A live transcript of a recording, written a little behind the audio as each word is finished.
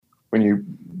when you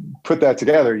put that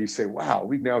together, you say, wow,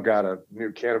 we've now got a new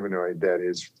cannabinoid that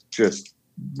is just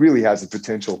really has the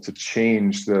potential to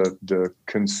change the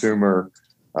consumer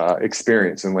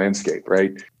experience and landscape,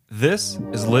 right? This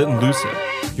is Lit and Lucid,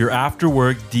 your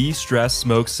after-work de-stress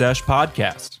smoke sesh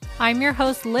podcast. I'm your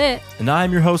host, Lit. And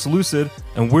I'm your host, Lucid,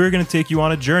 and we're going to take you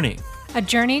on a journey. A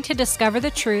journey to discover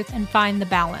the truth and find the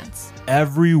balance.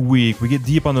 Every week, we get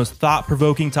deep on those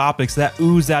thought-provoking topics that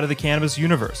ooze out of the cannabis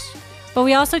universe. But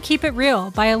we also keep it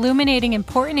real by illuminating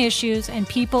important issues and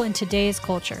people in today's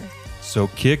culture. So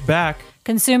kick back,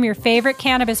 consume your favorite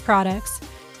cannabis products,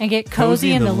 and get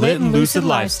cozy in the Lit and Lucid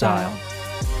lifestyle.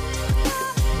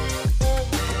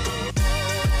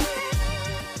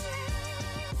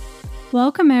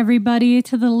 Welcome, everybody,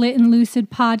 to the Lit and Lucid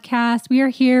podcast. We are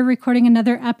here recording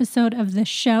another episode of the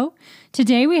show.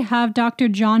 Today, we have Dr.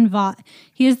 John Vaught.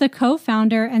 He is the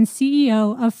co-founder and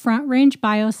CEO of Front Range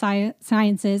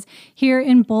Biosciences here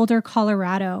in Boulder,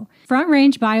 Colorado. Front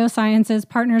Range Biosciences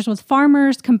partners with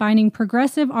farmers, combining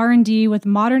progressive R&D with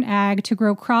modern ag to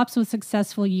grow crops with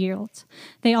successful yields.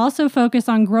 They also focus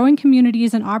on growing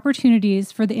communities and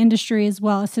opportunities for the industry, as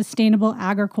well as sustainable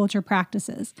agriculture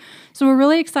practices. So we're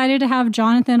really excited to have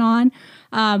Jonathan on.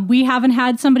 We haven't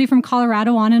had somebody from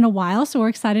Colorado on in a while, so we're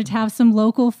excited to have some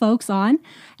local folks on.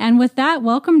 And with that,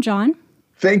 welcome, John.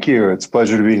 Thank you. It's a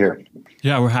pleasure to be here.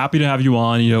 Yeah, we're happy to have you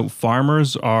on. You know,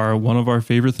 farmers are one of our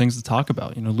favorite things to talk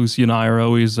about. You know, Lucy and I are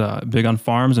always big on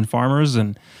farms and farmers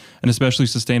and especially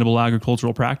sustainable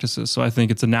agricultural practices. So I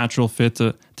think it's a natural fit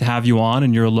to have you on,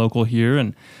 and you're a local here.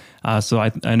 And so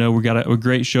I know we got a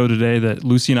great show today that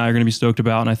Lucy and I are going to be stoked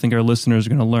about, and I think our listeners are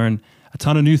going to learn a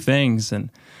ton of new things.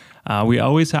 And we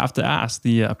always have to ask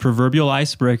the proverbial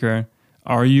icebreaker: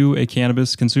 are you a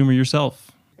cannabis consumer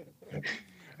yourself?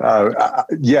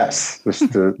 Yes.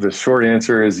 The short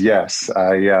answer is yes.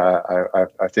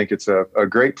 I think it's a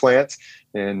great plant,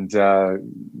 and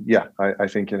I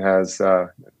think it has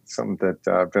something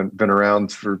that been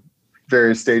around for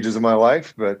various stages of my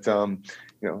life. But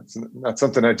it's not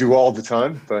something I do all the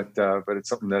time. But it's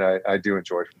something that I do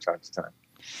enjoy from time to time.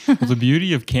 Well, the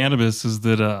beauty of cannabis is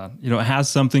that it has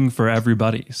something for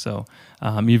everybody. So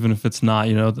even if it's not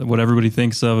what everybody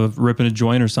thinks of ripping a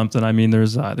joint or something, I mean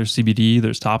there's CBD,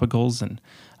 there's topicals, and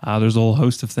there's a whole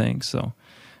host of things. So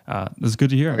that's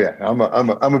good to hear. Yeah,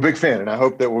 I'm a big fan, and I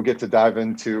hope that we'll get to dive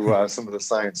into some of the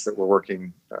science that we're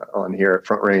working on here at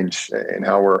Front Range and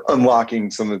how we're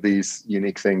unlocking some of these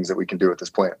unique things that we can do with this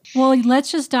plant. Well,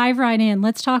 let's just dive right in.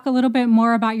 Let's talk a little bit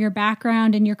more about your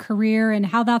background and your career and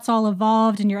how that's all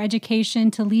evolved and your education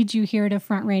to lead you here to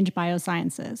Front Range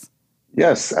Biosciences.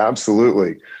 Yes,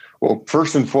 absolutely. Well,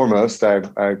 first and foremost, I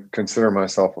consider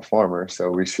myself a farmer,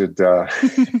 so we should,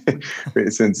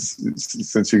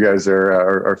 since you guys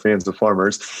are fans of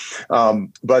farmers.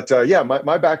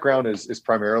 My background is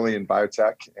primarily in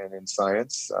biotech and in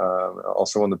science,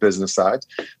 also on the business side.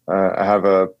 I have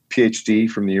a PhD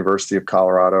from the University of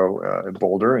Colorado in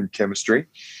Boulder in chemistry.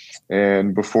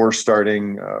 And before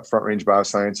starting Front Range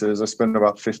Biosciences, I spent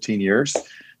about 15 years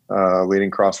leading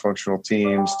cross-functional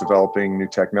teams, developing new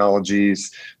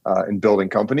technologies, and building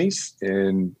companies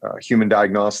in human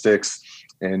diagnostics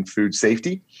and food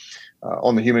safety.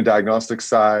 On the human diagnostics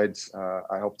side,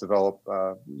 I helped develop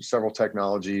several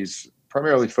technologies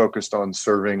primarily focused on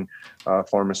serving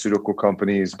pharmaceutical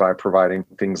companies by providing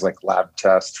things like lab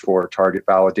tests for target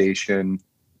validation,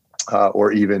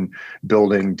 or even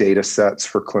building data sets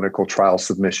for clinical trial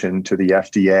submission to the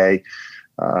FDA.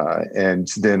 And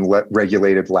then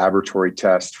regulated laboratory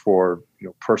tests for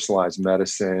personalized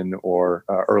medicine or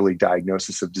early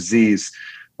diagnosis of disease,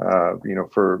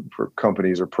 for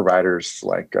companies or providers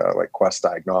like Quest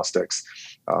Diagnostics.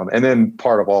 And then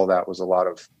part of all of that was a lot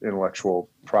of intellectual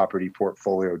property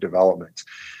portfolio development.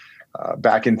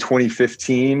 Back in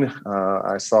 2015,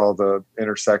 I saw the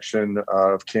intersection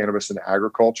of cannabis and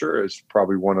agriculture as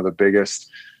probably one of the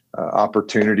biggest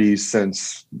opportunities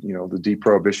since the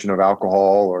deprohibition of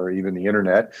alcohol or even the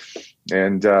internet,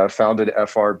 and founded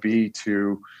FRB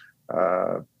to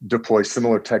deploy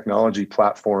similar technology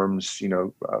platforms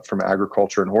from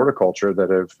agriculture and horticulture that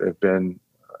have been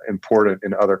important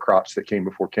in other crops that came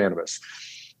before cannabis.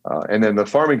 And then the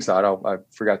farming side, I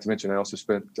forgot to mention, I also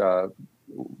spent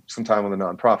some time on the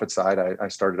nonprofit side. I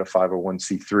started a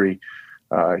 501c3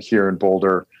 here in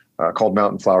Boulder called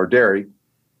Mountain Flower Dairy.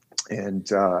 And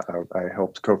I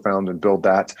helped co-found and build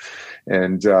that.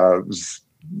 And it was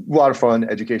a lot of fun,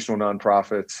 educational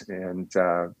nonprofit, and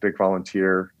big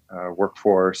volunteer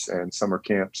workforce, and summer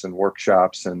camps and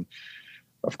workshops, and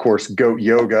of course, goat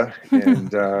yoga.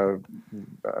 And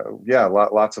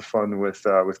lots of fun with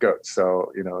goats.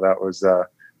 So, that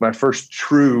my first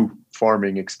true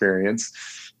farming experience,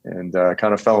 and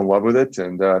kind of fell in love with it.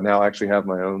 And now I actually have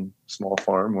my own small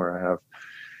farm where I have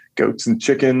goats and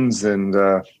chickens, and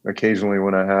occasionally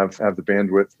when I have the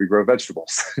bandwidth, we grow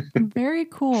vegetables. Very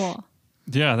cool.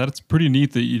 Yeah, that's pretty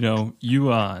neat that, you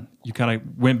kind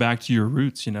of went back to your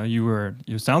roots.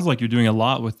 It sounds like you're doing a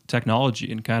lot with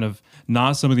technology and kind of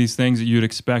not some of these things that you'd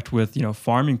expect with,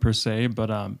 farming per se,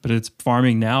 but it's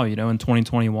farming now, in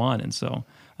 2021. And so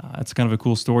it's kind of a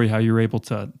cool story how you were able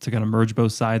to kind of merge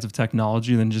both sides of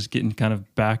technology and then just getting kind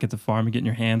of back at the farm and getting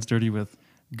your hands dirty with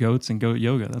goats and goat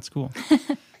yoga. That's cool.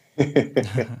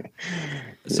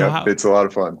 It's a lot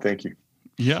of fun. Thank you.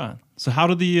 Yeah. So how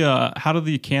did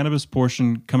the cannabis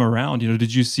portion come around?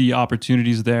 Did you see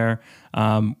opportunities there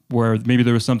where maybe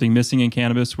there was something missing in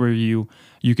cannabis where you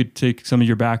could take some of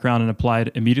your background and apply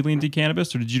it immediately into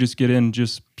cannabis, or did you just get in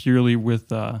just purely with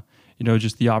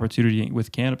just the opportunity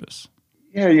with cannabis?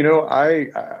 Yeah, I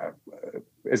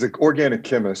as an organic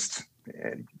chemist,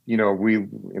 when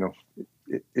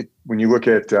you look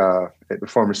at the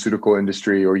pharmaceutical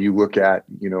industry, or you look at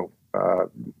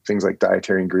things like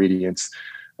dietary ingredients,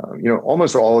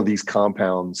 almost all of these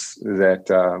compounds that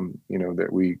that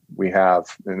we have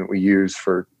and that we use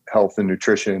for health and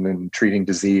nutrition and treating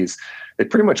disease, they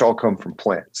pretty much all come from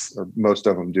plants, or most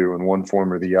of them do in one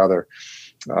form or the other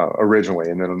originally,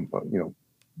 and then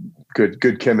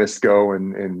good chemists go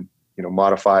and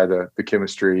modify the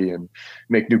chemistry and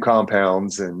make new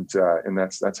compounds, and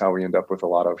that's how we end up with a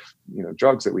lot of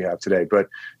drugs that we have today. But at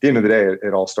the end of the day,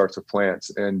 it all starts with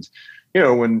plants. And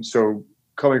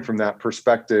coming from that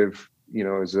perspective,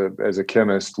 as a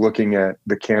chemist, looking at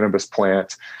the cannabis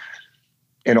plant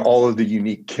and all of the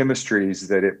unique chemistries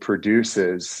that it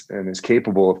produces and is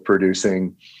capable of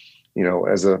producing,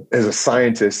 as a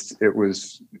scientist, it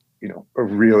was a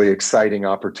really exciting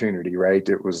opportunity, right?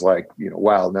 It was like,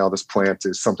 wow, now this plant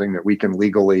is something that we can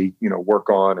legally, work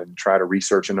on and try to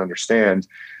research and understand.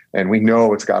 And we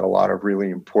know it's got a lot of really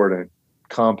important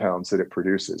compounds that it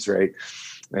produces, right?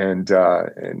 And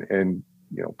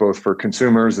both for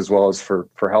consumers as well as for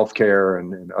healthcare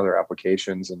and other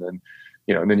applications. And then,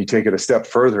 and then you take it a step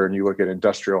further and you look at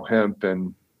industrial hemp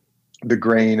and the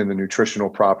grain and the nutritional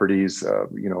properties,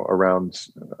 around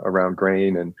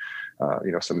grain and,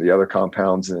 some of the other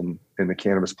compounds in the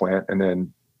cannabis plant, and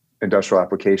then industrial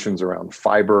applications around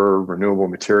fiber, renewable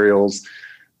materials.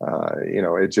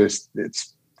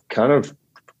 It's kind of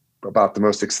about the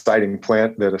most exciting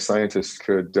plant that a scientist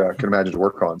could imagine to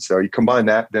work on. So you combine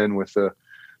that then with the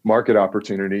market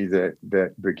opportunity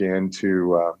that began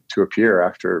to appear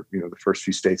after the first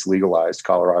few states legalized,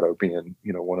 Colorado being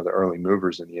one of the early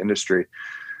movers in the industry.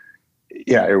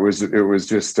 Yeah, it was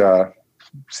just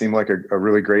seemed like a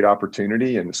really great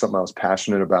opportunity and something I was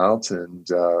passionate about, and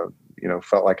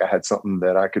felt like I had something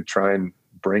that I could try and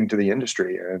bring to the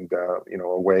industry, and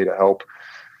a way to help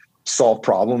solve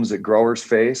problems that growers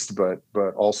faced, but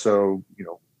also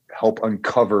help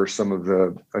uncover some of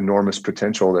the enormous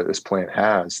potential that this plant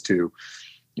has to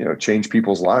change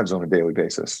people's lives on a daily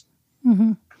basis.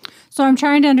 Mm-hmm. So I'm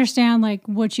trying to understand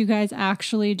what you guys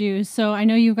actually do. So I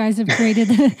know you guys have created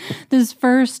this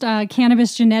first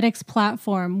cannabis genetics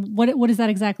platform. What does that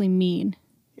exactly mean?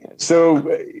 So,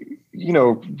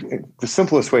 the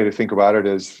simplest way to think about it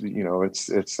is,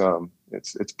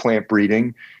 it's plant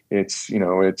breeding. It's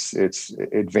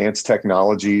advanced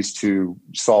technologies to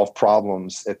solve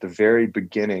problems at the very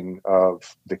beginning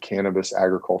of the cannabis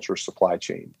agriculture supply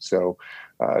chain. So,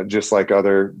 just like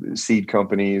other seed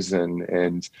companies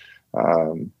and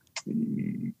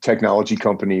technology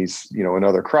companies, and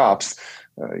other crops,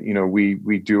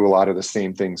 we do a lot of the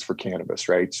same things for cannabis,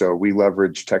 right? So we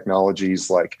leverage technologies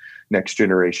like next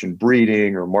generation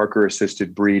breeding or marker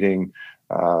assisted breeding,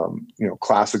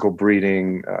 classical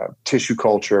breeding, tissue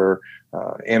culture,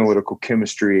 analytical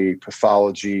chemistry,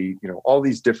 pathology, all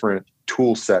these different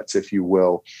tool sets, if you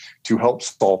will, to help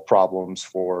solve problems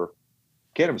for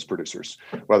cannabis producers,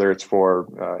 whether it's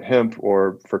for hemp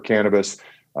or for cannabis.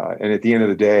 And at the end of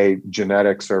the day,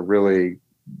 genetics are really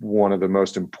one of the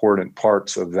most important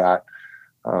parts of that,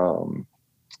 of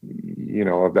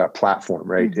that platform,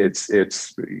 right? Mm-hmm.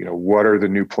 It's what are the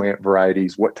new plant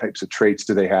varieties? What types of traits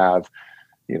do they have?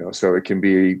 So it can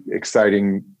be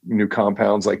exciting new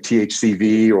compounds like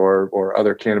THCV or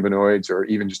other cannabinoids, or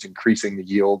even just increasing the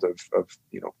yield of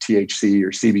THC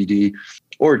or CBD,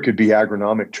 or it could be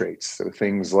agronomic traits. So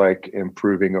things like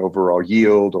improving overall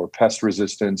yield or pest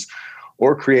resistance,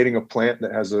 or creating a plant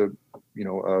that has a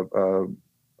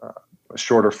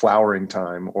shorter flowering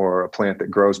time, or a plant that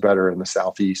grows better in the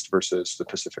Southeast versus the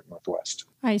Pacific Northwest.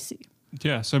 I see.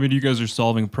 Yeah. So, you guys are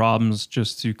solving problems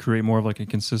just to create more of a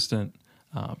consistent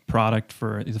product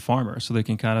for the farmer, so they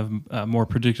can kind of more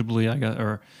predictably, I guess,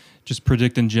 or just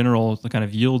predict in general the kind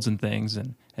of yields and things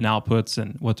and outputs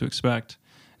and what to expect.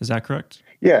 Is that correct?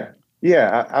 Yeah,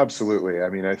 absolutely. I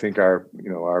mean, I think our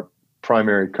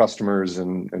primary customers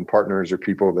and partners are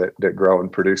people that grow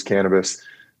and produce cannabis.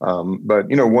 But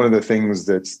one of the things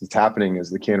that's happening as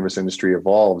the cannabis industry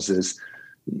evolves is,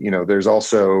 there's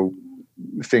also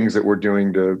things that we're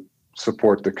doing to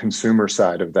support the consumer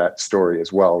side of that story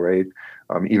as well, right?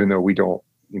 Even though we don't,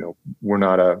 we're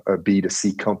not a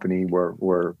B2C company where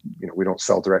we don't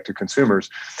sell direct to consumers,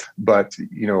 but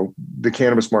the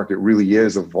cannabis market really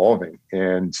is evolving,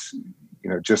 and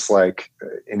just like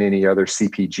in any other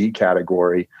CPG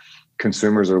category,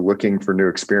 consumers are looking for new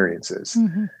experiences.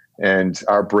 Mm-hmm. And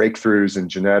our breakthroughs in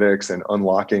genetics and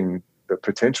unlocking the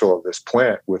potential of this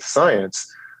plant with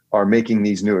science are making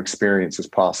these new experiences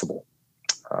possible.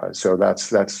 So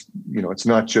that's it's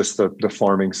not just the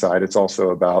farming side; it's also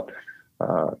about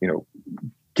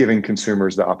giving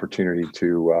consumers the opportunity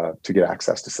to get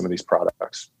access to some of these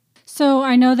products. So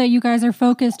I know that you guys are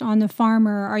focused on the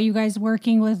farmer. Are you guys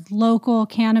working with local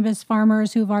cannabis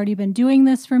farmers who've already been doing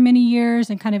this for many years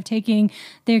and kind of taking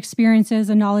the experiences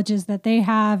and knowledges that they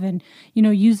have and,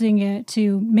 using it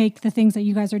to make the things that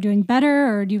you guys are doing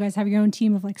better? Or do you guys have your own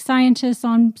team of like scientists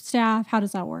on staff? How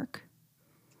does that work?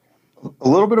 A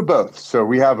little bit of both. So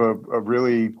we have a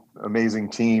really amazing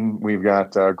team. We've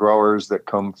got growers that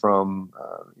come from,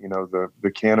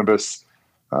 the cannabis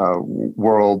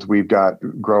world. We've got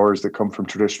growers that come from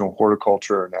traditional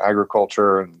horticulture and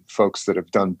agriculture, and folks that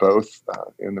have done both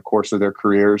in the course of their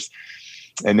careers.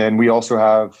 And then we also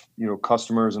have,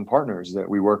 customers and partners that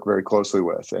we work very closely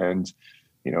with. And,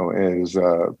 as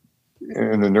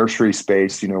in the nursery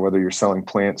space, whether you're selling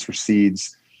plants or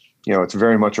seeds, it's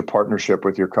very much a partnership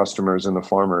with your customers and the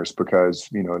farmers, because,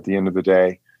 at the end of the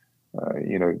day,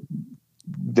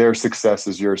 their success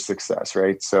is your success,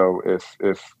 right? So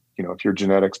if your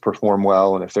genetics perform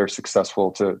well and if they're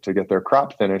successful to get their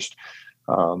crop finished,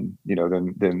 then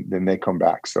they come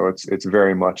back. So it's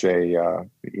very much a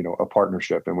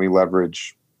partnership, and we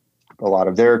leverage a lot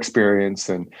of their experience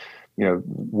and,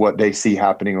 what they see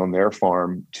happening on their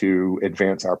farm to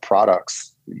advance our products,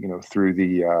 through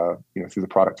the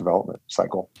product development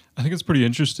cycle. I think it's pretty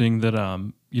interesting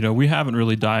that, we haven't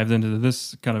really dived into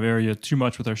this kind of area too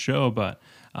much with our show, but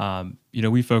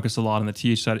we focus a lot on the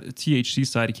THC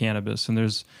side of cannabis, and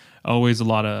there's always a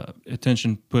lot of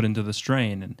attention put into the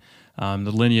strain and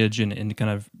the lineage and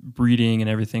kind of breeding and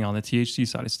everything on the THC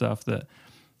side of stuff that,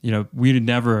 we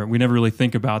never really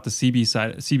think about the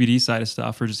CBD side of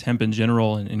stuff, or just hemp in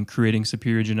general, and creating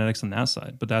superior genetics on that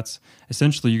side. But that's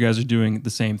essentially, you guys are doing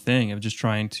the same thing of just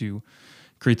trying to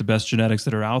create the best genetics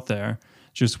that are out there,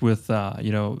 just with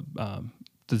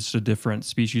just a different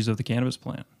species of the cannabis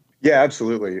plant. Yeah,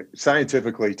 absolutely.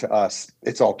 Scientifically, to us,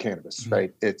 it's all cannabis, mm-hmm.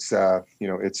 right? It's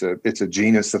it's a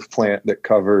genus of plant that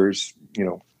covers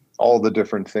all the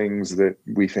different things that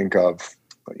we think of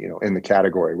in the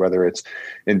category, whether it's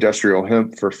industrial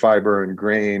hemp for fiber and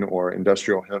grain, or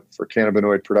industrial hemp for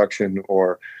cannabinoid production,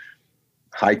 or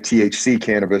high THC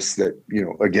cannabis that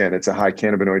again, it's a high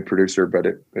cannabinoid producer, but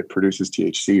it produces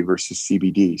THC versus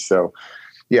CBD. So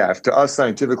yeah, to us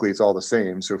scientifically, it's all the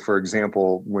same. So for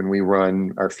example, when we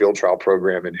run our field trial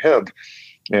program in hemp,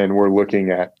 and we're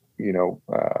looking at,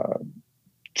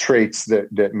 traits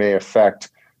that may affect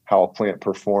how a plant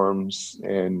performs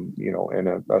in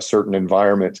a certain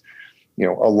environment, a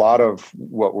lot of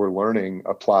what we're learning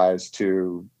applies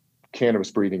to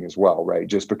cannabis breeding as well, right?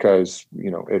 Just because,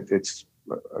 it's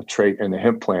a trait in the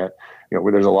hemp plant,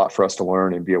 where there's a lot for us to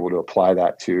learn and be able to apply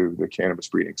that to the cannabis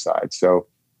breeding side. So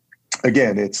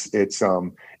again, it's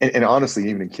and honestly,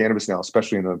 even in cannabis now,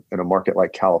 especially in a market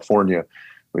like California,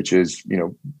 which is,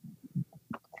 been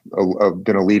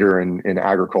a leader in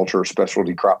agriculture,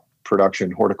 specialty crop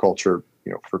production, horticulture,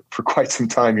 for quite some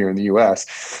time here in the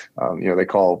U.S. They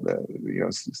call,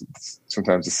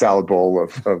 sometimes the salad bowl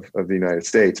of the United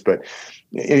States. But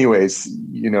anyways,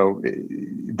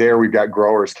 there we've got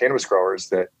cannabis growers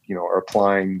that, are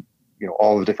applying,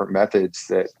 all the different methods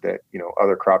that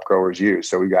other crop growers use.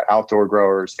 So we've got outdoor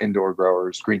growers, indoor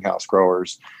growers, greenhouse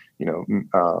growers,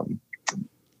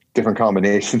 different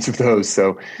combinations of those.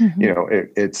 So, mm-hmm.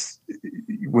 It's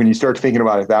when you start thinking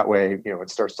about it that way, it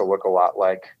starts to look a lot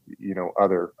like,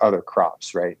 other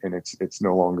crops, right? And it's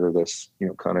no longer this,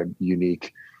 kind of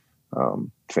unique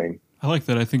thing. I like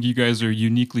that. I think you guys are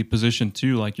uniquely positioned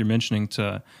too, like you're mentioning,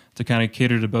 to kind of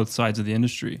cater to both sides of the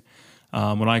industry.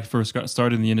 When I first got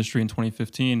started in the industry in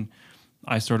 2015,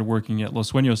 I started working at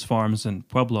Los Sueños Farms in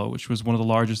Pueblo, which was one of the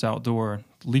largest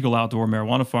legal outdoor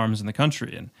marijuana farms in the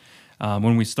country. And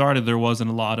When we started, there wasn't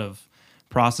a lot of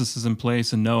processes in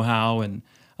place and know-how, and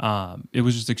it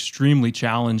was just extremely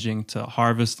challenging to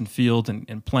harvest and field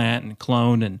and plant and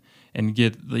clone and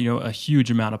get a huge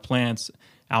amount of plants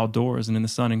outdoors and in the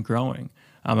sun and growing.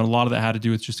 And a lot of that had to do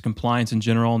with just compliance in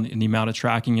general and the amount of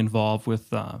tracking involved with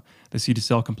the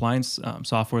seed-to-sale compliance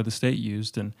software the state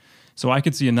used. And so I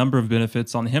could see a number of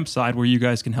benefits on the hemp side where you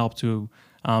guys can help to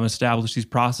establish these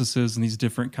processes and these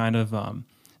different kind of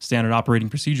standard operating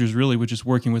procedures, really, with just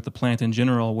working with the plant in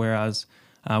general, whereas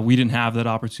we didn't have that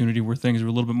opportunity where things were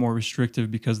a little bit more restrictive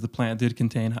because the plant did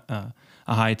contain a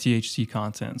high THC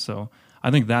content. So I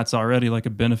think that's already like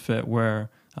a benefit where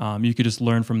you could just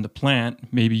learn from the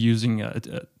plant, maybe using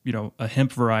a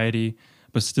hemp variety,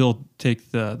 but still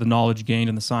take the knowledge gained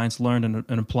and the science learned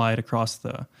and apply it across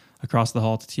the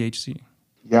hall to THC.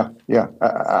 Yeah,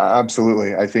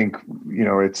 absolutely. I think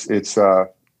it's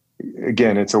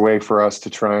again, it's a way for us to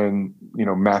try and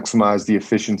maximize the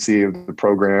efficiency of the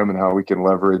program and how we can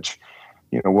leverage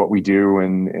what we do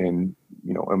and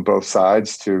on both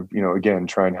sides to again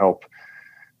try and help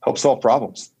solve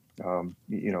problems. And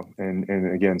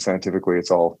again, scientifically,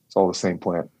 it's all the same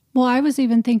plant. Well, I was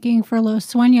even thinking for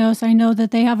Los Sueños, I know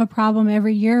that they have a problem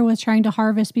every year with trying to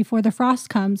harvest before the frost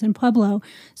comes in Pueblo.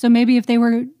 So maybe if they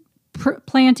were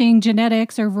planting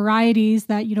genetics or varieties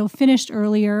that, finished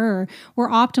earlier or were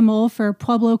optimal for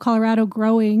Pueblo, Colorado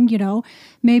growing,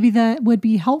 maybe that would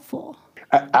be helpful.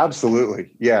 Absolutely.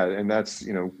 Yeah. And that's,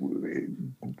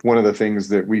 one of the things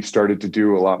that we've started to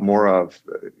do a lot more of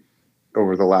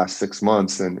over the last 6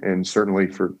 months and certainly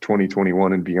for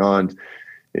 2021 and beyond,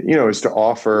 is to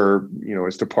offer,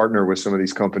 is to partner with some of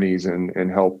these companies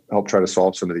and help try to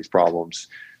solve some of these problems.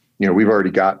 We've already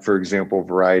got, for example,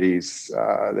 varieties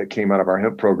that came out of our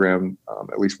hemp program,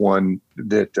 at least one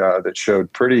that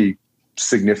showed pretty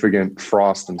significant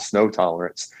frost and snow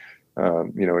tolerance.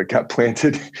 It got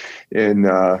planted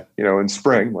in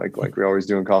spring, like we always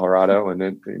do in Colorado. And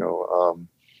then,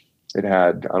 it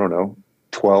had,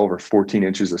 12 or 14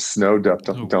 inches of snow dumped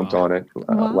on it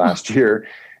last year.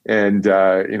 And,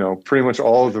 pretty much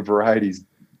all of the varieties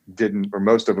didn't, or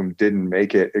most of them didn't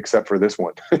make it except for this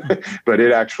one. But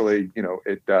it actually,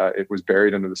 it was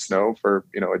buried under the snow for,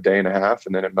 a day and a half,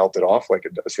 and then it melted off like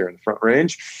it does here in the Front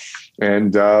Range.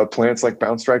 And plants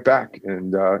bounced right back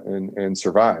and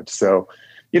survived. So,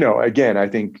 again, I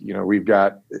think, we've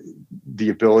got the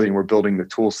ability and we're building the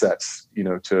tool sets,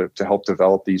 to help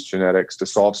develop these genetics to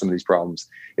solve some of these problems.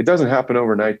 It doesn't happen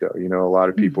overnight, though. A lot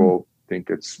of people think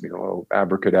it's,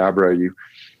 abracadabra. You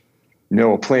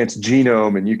know a plant's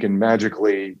genome and you can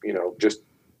magically, just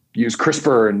use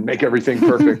CRISPR and make everything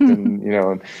perfect. And,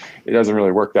 and it doesn't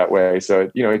really work that way. So,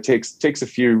 it takes a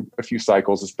few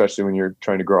cycles, especially when you're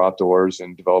trying to grow outdoors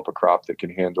and develop a crop that can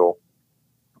handle,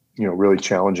 really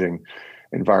challenging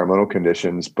environmental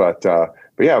conditions. But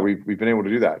yeah, we've been able to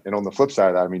do that. And on the flip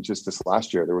side of that, just this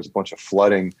last year, there was a bunch of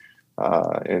flooding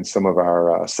in some of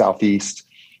our southeast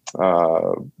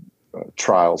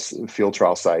field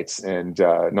trial sites, and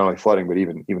not only flooding, but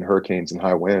even hurricanes and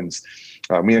high winds.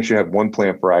 We actually had one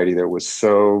plant variety that was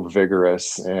so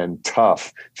vigorous and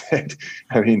tough that,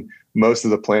 most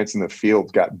of the plants in the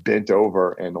field got bent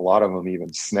over, and a lot of them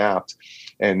even snapped,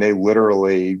 and they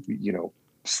literally,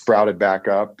 sprouted back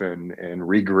up and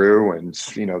regrew, and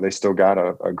they still got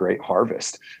a great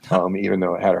harvest, even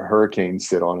though it had a hurricane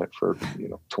sit on it for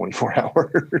 24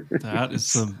 hours. That is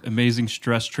some amazing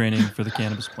stress training for the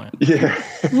cannabis plant. Yeah.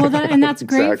 Well, that's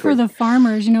great Exactly. for the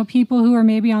farmers, people who are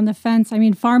maybe on the fence.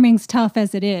 Farming's tough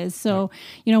as it is. So,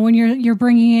 when you're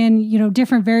bringing in,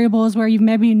 different variables where you've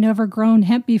maybe never grown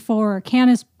hemp before or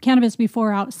cannabis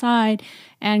before outside.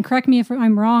 And correct me if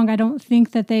I'm wrong, I don't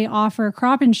think that they offer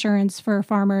crop insurance for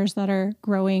farmers that are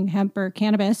growing hemp or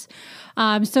cannabis.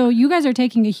 So you guys are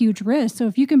taking a huge risk. So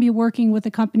if you can be working with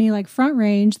a company like Front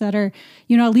Range that are,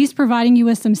 at least providing you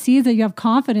with some seeds that you have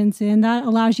confidence in, that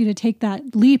allows you to take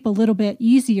that leap a little bit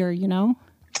easier,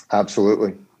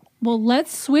 Absolutely. Well,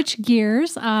 let's switch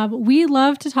gears. We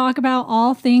love to talk about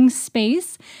all things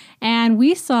space. And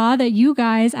we saw that you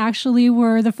guys actually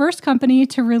were the first company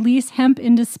to release hemp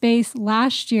into space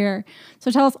last year. So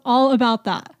tell us all about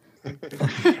that.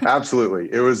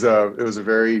 Absolutely. It was a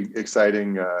very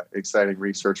exciting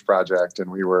research project,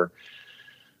 and we were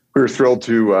thrilled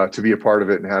to be a part of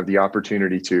it and have the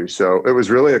opportunity to. So it was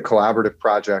really a collaborative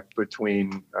project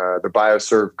between the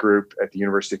BioServe group at the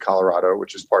University of Colorado,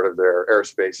 which is part of their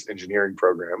aerospace engineering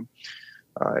program,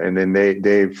 and then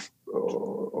they've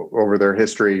over their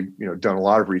history, done a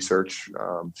lot of research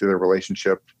through their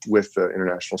relationship with the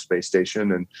International Space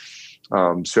Station,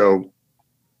 and so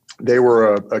they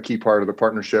were a key part of the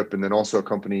partnership. And then also a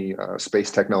company,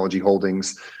 Space Technology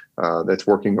Holdings, that's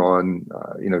working on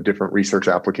different research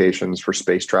applications for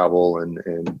space travel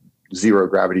and zero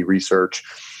gravity research.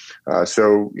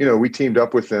 So we teamed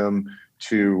up with them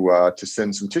to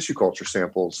send some tissue culture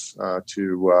samples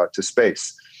to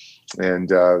space, and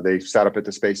they sat up at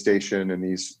the space station in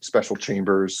these special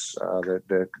chambers that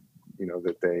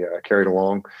they carried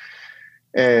along.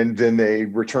 And then they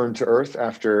returned to Earth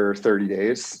after 30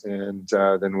 days. And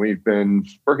then we've been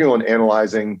working on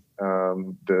analyzing at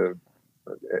a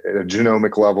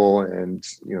genomic level and,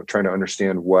 trying to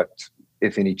understand what,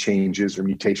 if any, changes or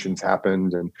mutations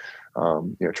happened, and,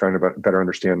 trying to better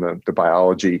understand the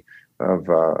biology of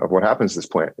what happens to this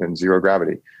plant in zero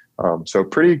gravity. So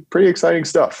pretty exciting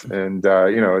stuff. And,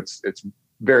 it's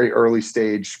very early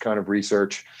stage kind of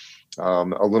research.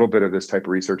 A little bit of this type of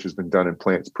research has been done in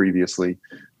plants previously.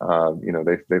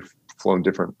 They've flown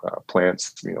different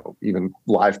plants, even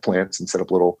live plants, and set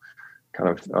up little kind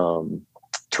of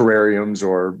terrariums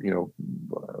or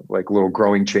like little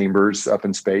growing chambers up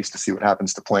in space to see what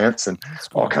happens to plants, and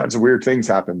all kinds of weird things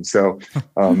happen. So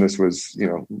this was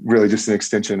really just an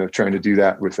extension of trying to do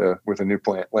that with a new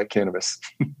plant like cannabis.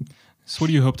 So what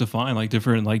do you hope to find, like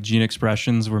different like gene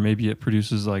expressions where maybe it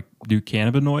produces like new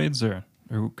cannabinoids, or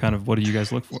kind of what do you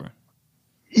guys look for?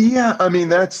 Yeah, I mean,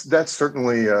 that's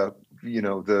certainly, the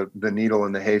needle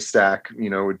in the haystack,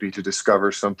 would be to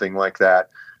discover something like that.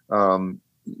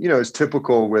 It's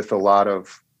typical with a lot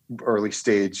of early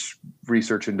stage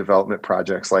research and development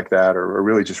projects like that, or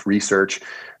really just research.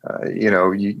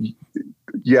 You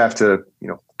have to,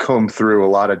 comb through a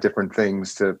lot of different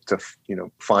things to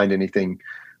find anything,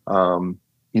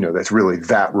 that's really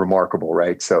that remarkable,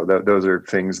 right? So those are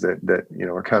things that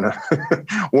are kind of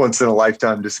once in a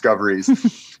lifetime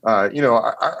discoveries.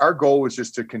 Our goal was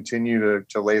just to continue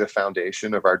to lay the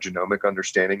foundation of our genomic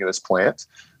understanding of this plant,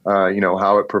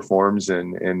 how it performs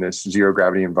in this zero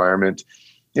gravity environment.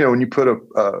 When you put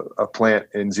a plant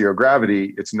in zero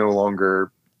gravity, it's no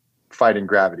longer fighting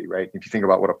gravity, right? If you think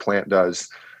about what a plant does,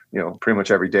 pretty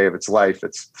much every day of its life,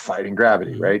 it's fighting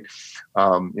gravity, right?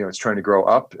 It's trying to grow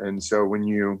up. And so when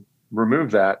you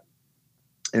remove that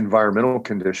environmental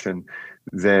condition,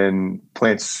 then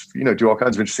plants, do all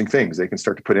kinds of interesting things. They can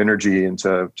start to put energy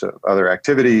into other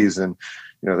activities, and,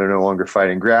 they're no longer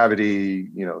fighting gravity,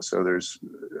 so there's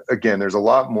a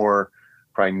lot more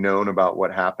probably known about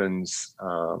what happens,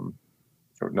 or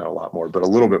not a lot more, but a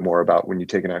little bit more about when you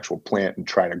take an actual plant and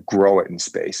try to grow it in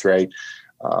space, right?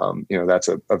 That's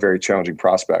a very challenging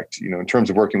prospect. In terms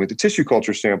of working with the tissue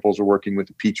culture samples, we're working with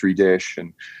a Petri dish,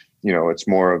 and, it's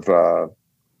more of,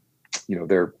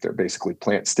 they're basically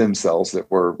plant stem cells that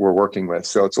we're working with.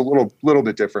 So it's a little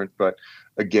bit different, but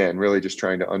again, really just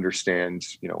trying to understand,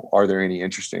 are there any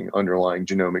interesting underlying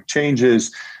genomic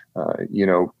changes?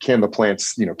 Can the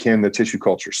plants, can the tissue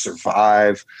culture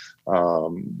survive?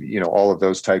 All of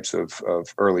those types of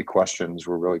early questions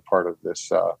were really part of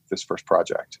this first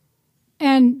project.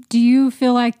 And do you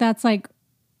feel like that's like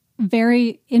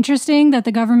very interesting that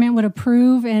the government would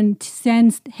approve and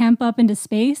send hemp up into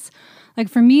space? Like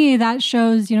for me, that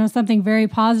shows, something very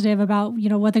positive about,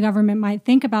 what the government might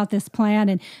think about this plan,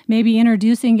 and maybe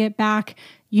introducing it back,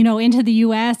 into the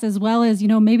U.S. as well as,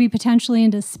 maybe potentially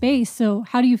into space. So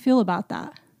how do you feel about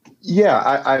that?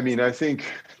 Yeah, I mean, I think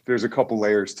there's a couple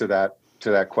layers to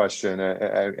that question.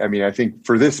 I mean, I think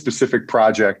for this specific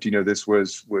project, this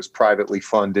was privately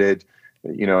funded.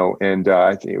 And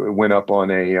I think it went up on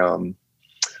a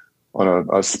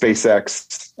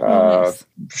SpaceX nice.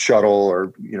 shuttle,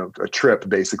 or a trip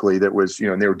basically that was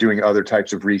and they were doing other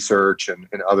types of research and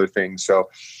other things. So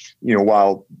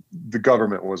while the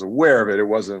government was aware of it, it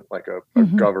wasn't like a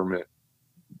government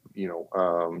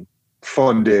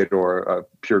funded or a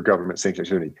pure government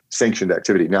sanctioned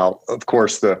activity. Now, of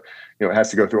course, it has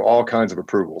to go through all kinds of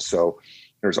approvals. So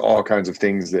there's all kinds of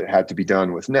things that had to be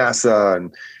done with NASA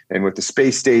and with the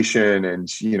space station,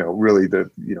 and really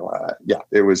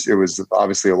it was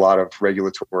obviously a lot of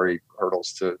regulatory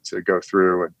hurdles to go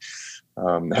through,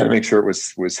 and had to make sure it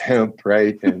was hemp,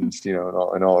 right, and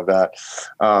and all of that.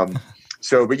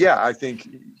 But yeah, I think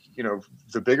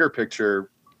the bigger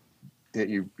picture that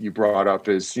you brought up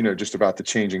is just about the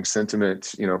changing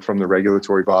sentiment from the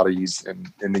regulatory bodies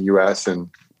in the U.S. and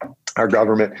our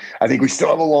government. I think we still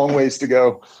have a long ways to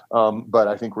go, but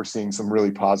I think we're seeing some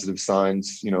really positive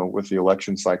signs, with the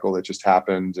election cycle that just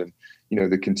happened, and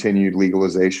the continued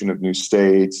legalization of new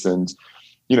states, and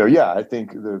I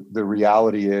think the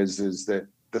reality is that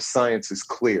the science is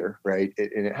clear, right,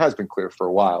 and it has been clear for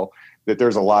a while that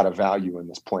there's a lot of value in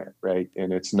this plant, right,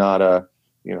 and it's not a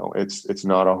it's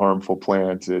not a harmful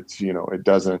plant. It's it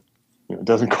doesn't it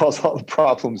doesn't cause all the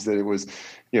problems that it was,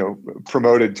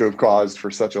 promoted to have caused for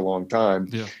such a long time,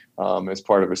 as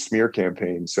part of a smear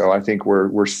campaign. So I think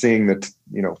we're seeing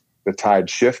the tide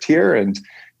shift here, and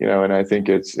I think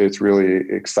it's really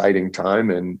exciting time,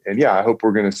 and yeah, I hope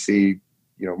we're going to see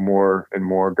more and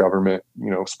more government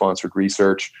sponsored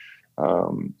research.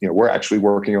 We're actually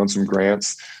working on some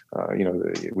grants.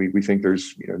 We think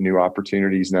there's new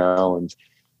opportunities now, and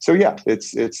so yeah,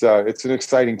 it's an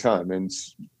exciting time, and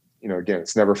again,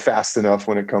 it's never fast enough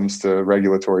when it comes to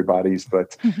regulatory bodies,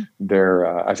 but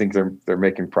I think they're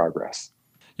making progress.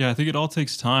 Yeah, I think it all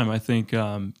takes time. I think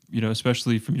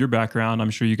especially from your background,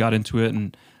 I'm sure you got into it,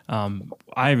 and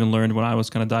I even learned when I was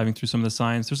kind of diving through some of the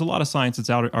science. There's a lot of science that's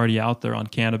already out there on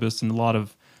cannabis, and a lot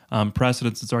of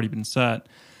precedents that's already been set.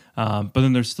 But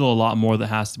then there's still a lot more that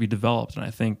has to be developed, and I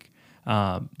think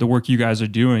the work you guys are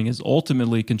doing is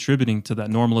ultimately contributing to that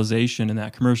normalization and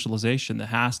that commercialization that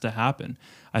has to happen.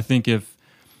 I think if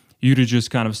you'd have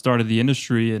just kind of started the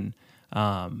industry and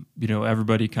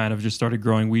everybody kind of just started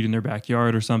growing weed in their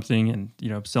backyard or something and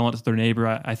selling it to their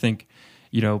neighbor, I think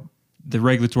the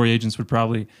regulatory agents would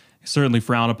probably certainly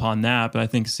frown upon that. But I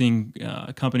think seeing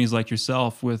companies like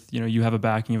yourself with you have a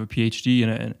backing of a PhD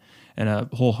and a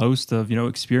whole host of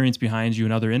experience behind you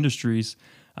in other industries,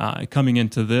 coming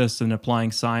into this and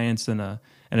applying science in a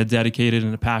dedicated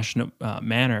and a passionate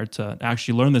manner to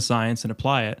actually learn the science and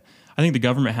apply it. I think the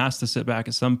government has to sit back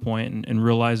at some point and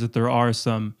realize that there are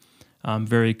some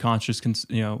very conscious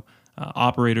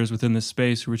operators within this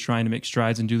space who are trying to make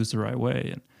strides and do this the right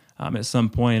way. And at some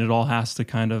point, it all has to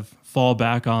kind of fall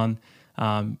back on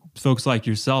folks like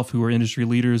yourself who are industry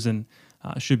leaders and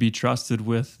should be trusted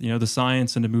with the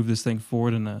science and to move this thing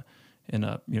forward in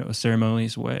a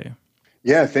ceremonious way.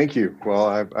 Yeah, thank you. Well,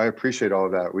 I appreciate all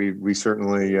of that. We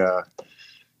certainly,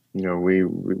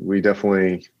 we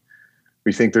definitely,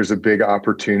 we think there's a big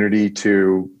opportunity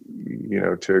to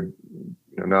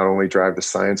not only drive the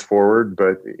science forward,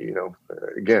 but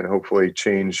again, hopefully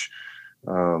change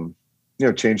the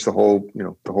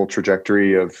whole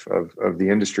trajectory of the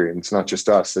industry. And it's not just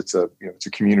us; it's a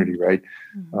community, right?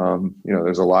 Mm-hmm.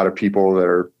 There's a lot of people that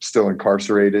are still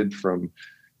incarcerated from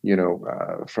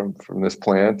this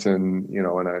plant, and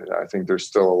I think there's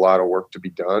still a lot of work to be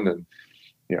done. And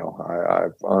I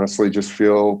honestly just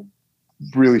feel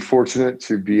really fortunate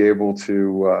to be able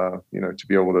to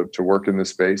work in this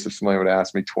space. If somebody would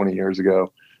ask me 20 years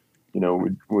ago,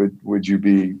 would you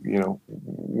be,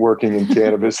 working in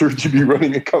cannabis, or would you be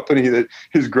running a company that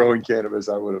is growing cannabis?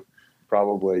 I would have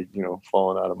probably,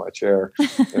 fallen out of my chair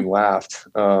and laughed.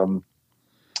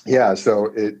 Yeah.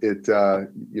 So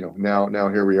now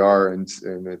here we are, and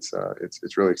it's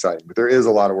really exciting, but there is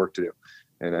a lot of work to do.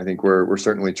 And I think we're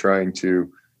certainly trying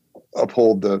to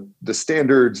uphold the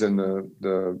standards and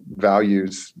the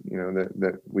values,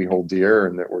 that we hold dear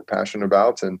and that we're passionate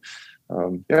about. And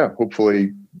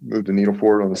hopefully move the needle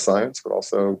forward on the science, but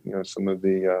also, some of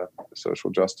the social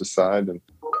justice side and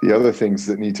the other things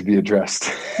that need to be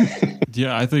addressed.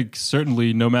 Yeah, I think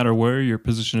certainly no matter where your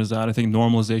position is at, I think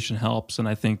normalization helps. And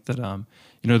I think that,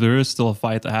 there is still a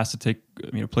fight that has to take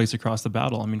place across the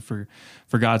battle. I mean, for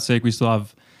God's sake, we still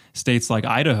have states like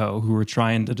Idaho who are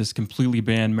trying to just completely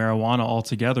ban marijuana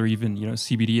altogether, even,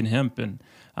 CBD and hemp. And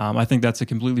I think that's a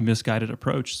completely misguided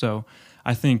approach. So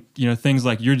I think, things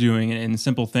like you're doing and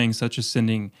simple things such as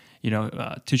sending,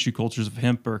 tissue cultures of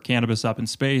hemp or cannabis up in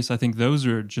space, I think those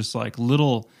are just like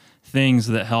little things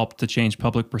that help to change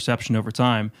public perception over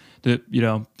time. That,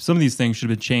 some of these things should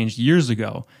have been changed years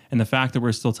ago. And the fact that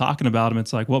we're still talking about them,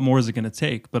 it's like, what more is it going to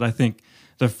take? But I think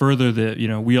the further that,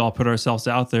 we all put ourselves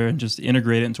out there and just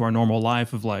integrate it into our normal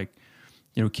life of like,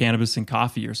 cannabis and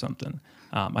coffee or something,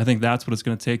 I think that's what it's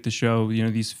going to take to show,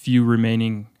 these few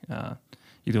remaining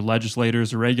either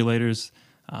legislators or regulators,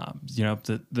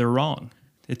 that they're wrong.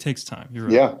 It takes time. You're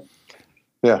right.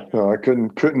 Yeah. No, I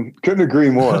couldn't agree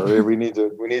more. we need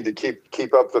to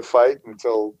keep up the fight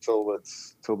until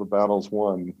the battle's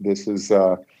won. This is,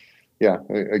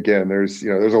 again, there's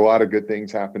a lot of good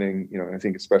things happening. I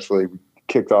think especially we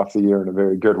kicked off the year in a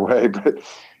very good way, but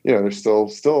there's still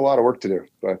a lot of work to do.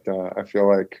 But I feel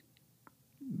like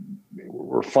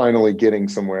we're finally getting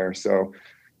somewhere. So.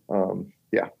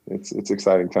 It's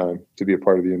exciting time to be a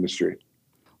part of the industry.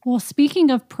 Well,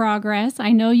 speaking of progress,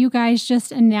 I know you guys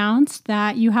just announced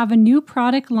that you have a new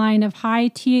product line of high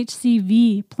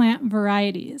THCV plant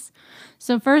varieties.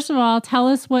 So first of all, tell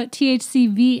us what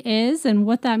THCV is and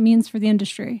what that means for the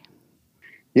industry.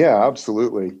 Yeah,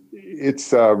 absolutely.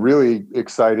 It's a really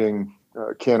exciting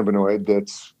cannabinoid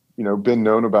that's been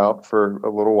known about for a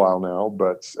little while now,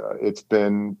 but it's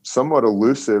been somewhat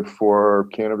elusive for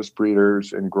cannabis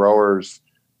breeders and growers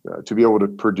to be able to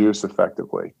produce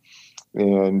effectively.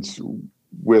 And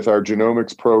with our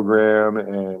genomics program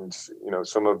and,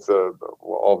 some of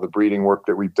all the breeding work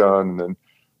that we've done, and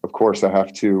of course I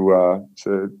have to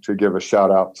give a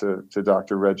shout out to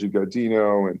Dr. Reggie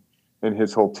Godino and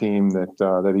his whole team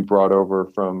that he brought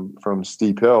over from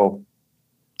Steep Hill,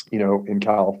 in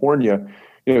California.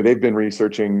 They've been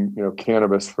researching,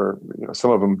 cannabis for,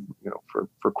 some of them,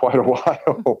 for quite a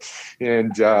while.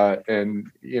 And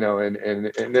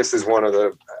this is one of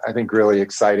the, I think, really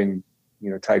exciting,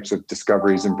 types of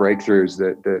discoveries and breakthroughs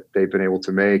that they've been able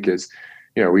to make is,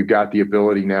 we've got the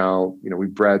ability now,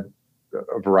 we've bred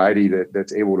a variety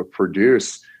that's able to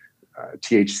produce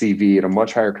THCV at a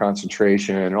much higher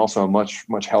concentration and also a much,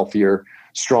 much healthier,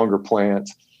 stronger plant.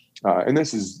 And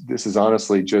this is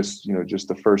honestly just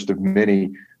the first of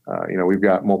many. We've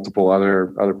got multiple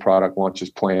other product launches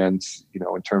planned,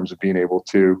 in terms of being able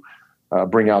to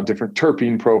bring out different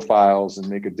terpene profiles and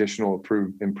make additional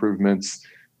improvements.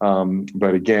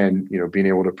 But again, being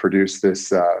able to produce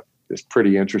this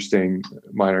pretty interesting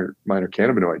minor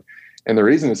cannabinoid. And the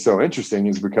reason it's so interesting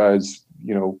is because,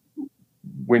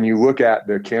 when you look at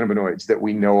the cannabinoids that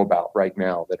we know about right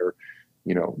now that are,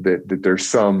 that there's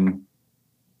some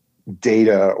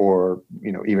data or,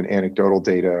 even anecdotal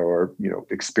data or,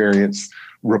 experience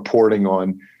reporting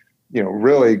on,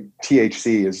 really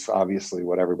THC is obviously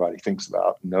what everybody thinks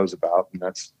about and knows about. And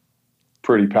that's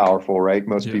pretty powerful, right?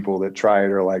 Most people that try it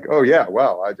are like, oh yeah,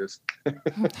 well, I just,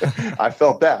 I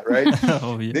felt that, right?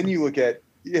 Oh, yeah. Then you look at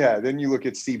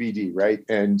CBD, right?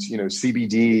 And,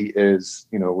 CBD is,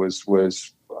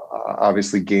 was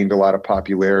obviously gained a lot of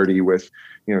popularity with,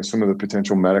 some of the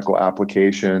potential medical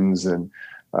applications and,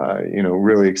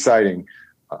 really exciting.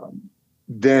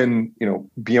 Then,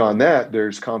 beyond that,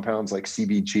 there's compounds like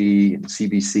CBG and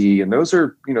CBC, and those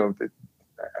are,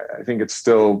 I think it's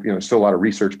still a lot of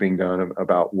research being done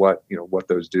about what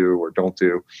those do or don't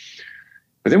do.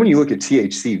 But then when you look at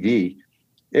THCV,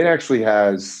 it actually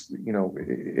has,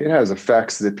 it has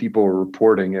effects that people are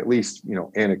reporting, at least,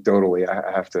 anecdotally.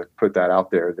 I have to put that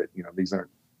out there that, these aren't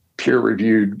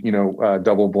peer-reviewed,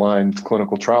 double-blind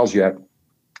clinical trials yet.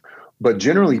 But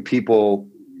generally, people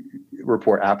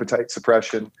report appetite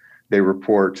suppression. They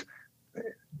report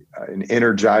an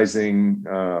energizing,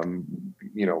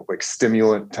 like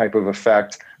stimulant type of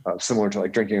effect, similar to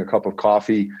like drinking a cup of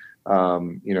coffee,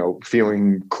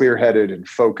 feeling clear-headed and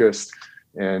focused.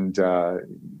 And,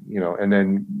 and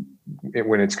then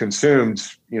when it's consumed,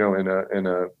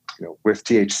 with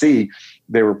THC,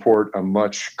 they report a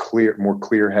much more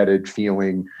clear-headed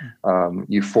feeling,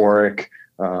 euphoric,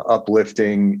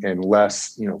 uplifting, and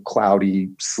less, cloudy,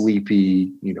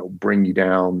 sleepy, bring you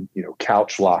down,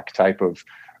 couch lock type of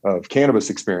cannabis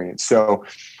experience. So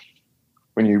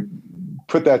when you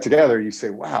put that together, you say,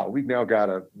 wow, we've now got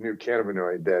a new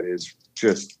cannabinoid that is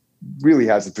just really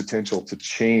has the potential to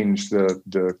change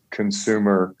the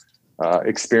consumer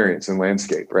experience and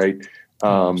landscape, right?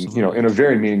 In a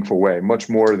very meaningful way, much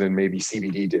more than maybe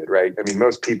CBD did, right? I mean,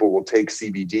 most people will take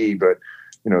CBD, but,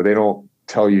 they don't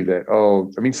tell you that,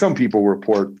 some people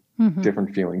report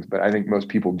different feelings, but I think most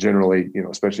people generally,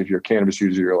 especially if you're a cannabis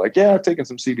user, you're like, yeah, I've taken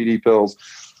some CBD pills.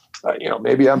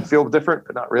 Maybe I feel different,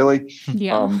 but not really.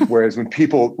 Yeah. Whereas when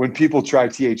people try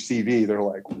THCV, they're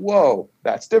like, whoa,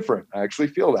 that's different. I actually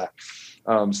feel that.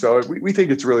 So we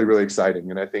think it's really, really exciting.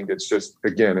 And I think it's just,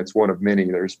 again, it's one of many.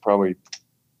 There's probably,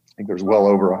 I think there's well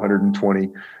over 120,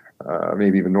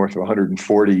 maybe even north of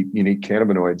 140 unique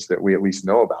cannabinoids that we at least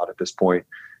know about at this point.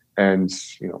 And,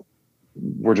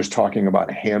 we're just talking about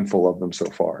a handful of them so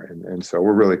far. And so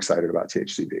we're really excited about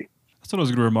THCV. That's what I was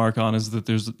going to remark on is that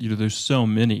there's so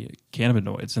many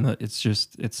cannabinoids, and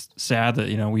it's sad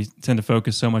that, we tend to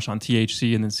focus so much on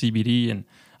THC and then CBD, and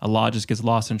a lot just gets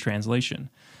lost in translation.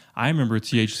 I remember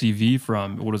THCV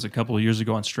from what was a couple of years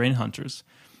ago on Strain Hunters.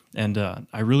 And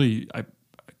I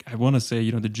want to say,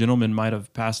 the gentleman might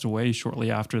have passed away shortly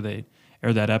after they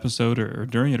aired that episode or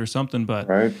during it or something, but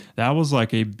that was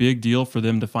like a big deal for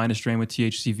them to find a strain with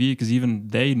THCV, because even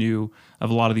they knew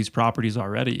of a lot of these properties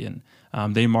already,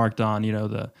 and they marked on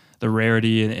the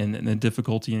rarity and the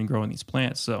difficulty in growing these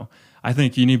plants. So I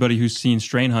think anybody who's seen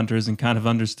Strain Hunters and kind of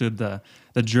understood the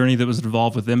journey that was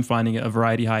involved with them finding a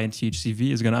variety high in THCV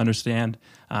is going to understand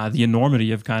the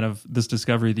enormity of kind of this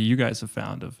discovery that you guys have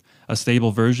found of a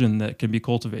stable version that can be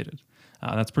cultivated.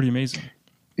 That's pretty amazing.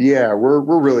 Yeah,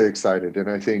 we're really excited, and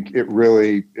I think it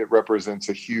represents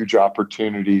a huge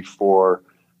opportunity for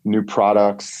new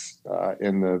products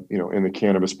in the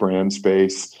cannabis brand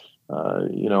space.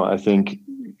 I think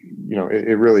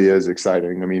it really is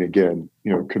exciting. I mean, again,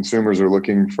 consumers are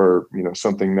looking for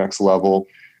something next level.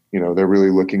 they're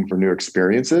really looking for new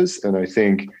experiences. And I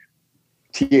think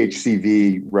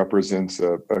THCV represents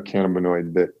a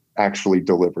cannabinoid that actually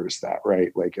delivers that,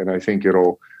 right? Like, and I think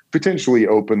it'll potentially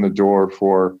open the door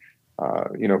for,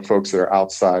 folks that are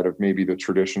outside of maybe the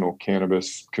traditional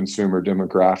cannabis consumer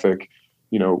demographic,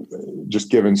 just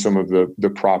given some of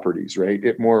the properties, right?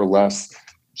 It more or less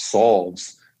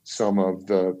solves some of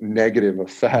the negative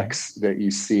effects that you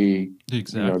see,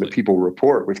 that people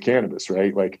report with cannabis,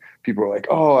 right? Like people are like,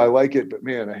 oh, I like it, but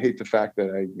man, I hate the fact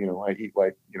that I eat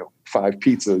like, 5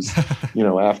 pizzas,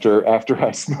 after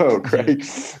I smoke, right?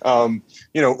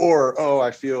 Or, oh,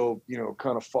 I feel,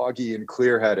 kind of foggy and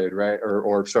clear headed, right?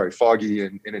 Or sorry, foggy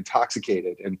and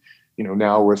intoxicated. And,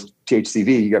 now with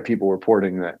THCV, you got people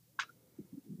reporting that,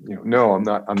 no,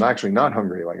 I'm actually not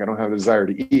hungry. Like I don't have a desire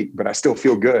to eat, but I still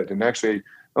feel good. And actually,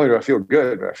 not only do I feel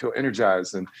good, but I feel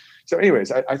energized. And so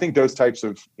anyways, I think those types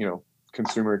of,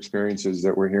 consumer experiences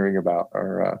that we're hearing about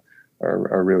are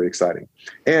really exciting.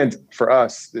 And for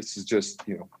us, this is just,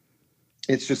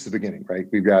 it's just the beginning, right?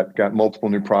 We've got multiple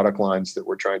new product lines that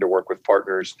we're trying to work with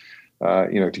partners,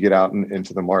 to get out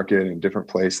into the market in different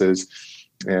places.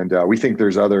 And we think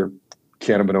there's other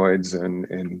cannabinoids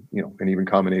and even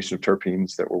combination of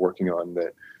terpenes that we're working on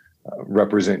that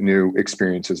represent new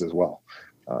experiences as well.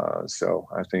 So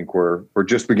I think we're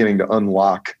just beginning to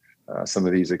unlock some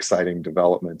of these exciting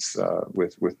developments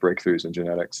with breakthroughs in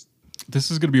genetics.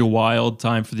 This is going to be a wild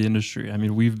time for the industry. I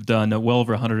mean, we've done well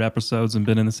over 100 episodes and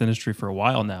been in this industry for a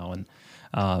while now. And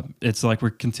it's like we're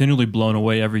continually blown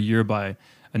away every year by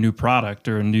a new product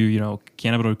or a new,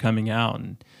 cannabinoid coming out.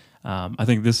 And I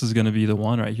think this is going to be the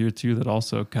one right here, too, that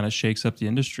also kind of shakes up the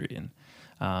industry. And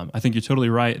I think you're totally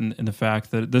right in the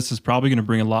fact that this is probably going to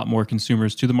bring a lot more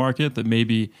consumers to the market that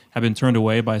maybe have been turned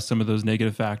away by some of those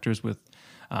negative factors with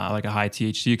like a high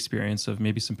THC experience of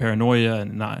maybe some paranoia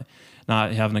and not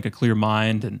having like a clear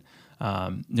mind and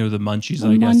the munchies,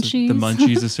 the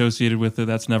munchies associated with it.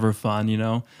 That's never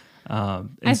fun,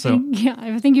 I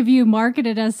think if you market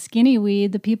it as skinny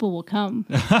weed, the people will come.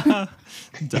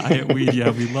 Diet weed, yeah,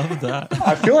 we love that.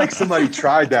 I feel like somebody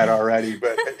tried that already,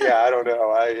 but yeah, I don't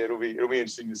know. It'll be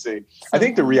interesting to see. I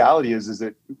think the reality is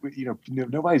that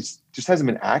nobody's just hasn't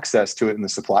been access to it in the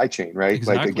supply chain, right?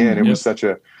 Exactly. Like again, it was such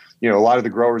a a lot of the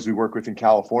growers we work with in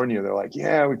California, they're like,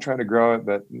 yeah, we're trying to grow it,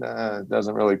 but it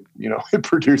doesn't really, it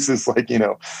produces like,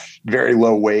 very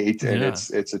low weight and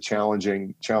it's a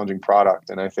challenging product.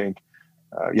 And I think,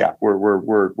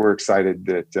 we're excited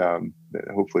that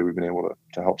hopefully we've been able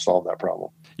to help solve that problem.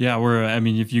 Yeah.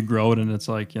 If you grow it and it's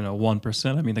like,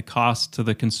 1%, the cost to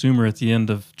the consumer at the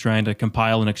end of trying to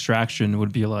compile an extraction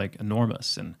would be like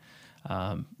enormous. And,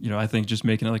 I think just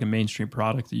making it like a mainstream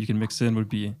product that you can mix in would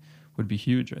be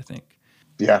huge, I think.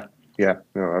 Yeah.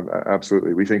 No,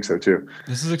 absolutely. We think so too.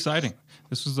 This is exciting.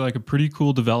 This was like a pretty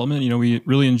cool development. We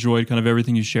really enjoyed kind of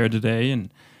everything you shared today.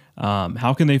 And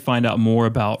how can they find out more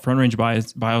about Front Range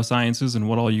Biosciences and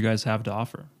what all you guys have to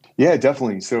offer? Yeah,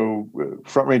 definitely. So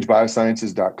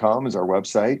frontrangebiosciences.com is our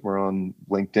website. We're on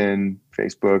LinkedIn,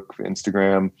 Facebook,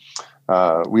 Instagram.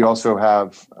 We also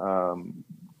have,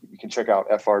 you can check out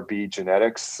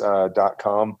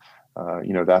frbgenetics.com.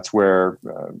 That's where,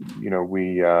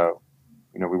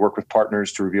 we work with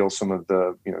partners to reveal some of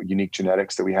the, unique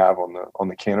genetics that we have on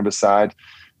the cannabis side.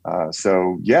 Those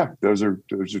are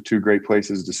 2 great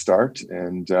places to start.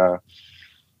 And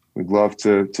we'd love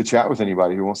to chat with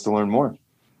anybody who wants to learn more.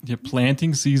 Yeah.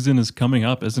 Planting season is coming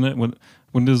up, isn't it? When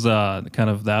does kind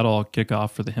of that all kick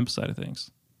off for the hemp side of things?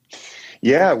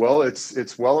 Yeah, well,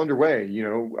 it's well underway.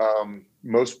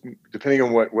 Most depending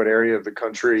on what area of the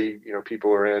country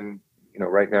people are in.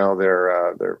 Right now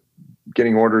they're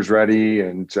getting orders ready,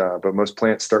 but most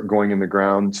plants start going in the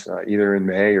ground either in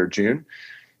May or June.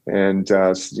 And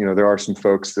there are some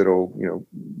folks that'll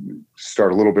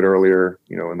start a little bit earlier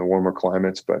in the warmer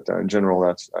climates, but in general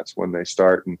that's when they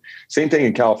start. And same thing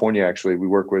in California. Actually, we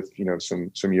work with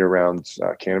some year-round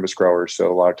cannabis growers,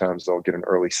 so a lot of times they'll get an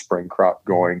early spring crop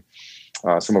going.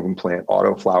 Some of them plant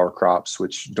autoflower crops,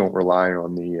 which don't rely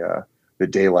on the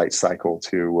daylight cycle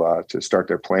to start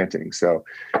their planting. So,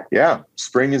 yeah,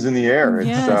 spring is in the air.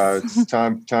 Yes. It's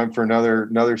time for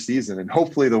another season, and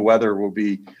hopefully the weather will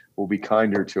be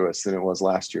kinder to us than it was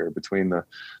last year. Between the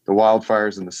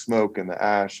wildfires and the smoke and the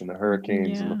ash and the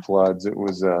hurricanes and the floods, it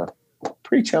was a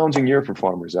pretty challenging year for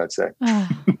farmers, I'd say.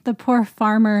 The poor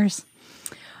farmers.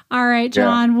 All right,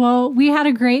 John. Yeah. Well, we had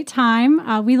a great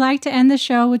time. We like to end the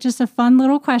show with just a fun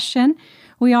little question.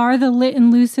 We are the Lit and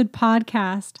Lucid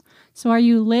podcast. So are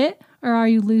you lit or are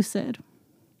you lucid?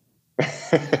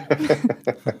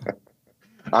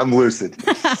 I'm lucid.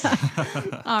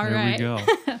 All right. There we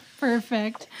go.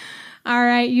 Perfect. All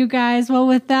right, you guys. Well,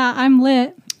 with that, I'm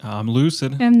Lit. I'm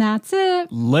Lucid. And that's it.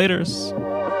 Laters.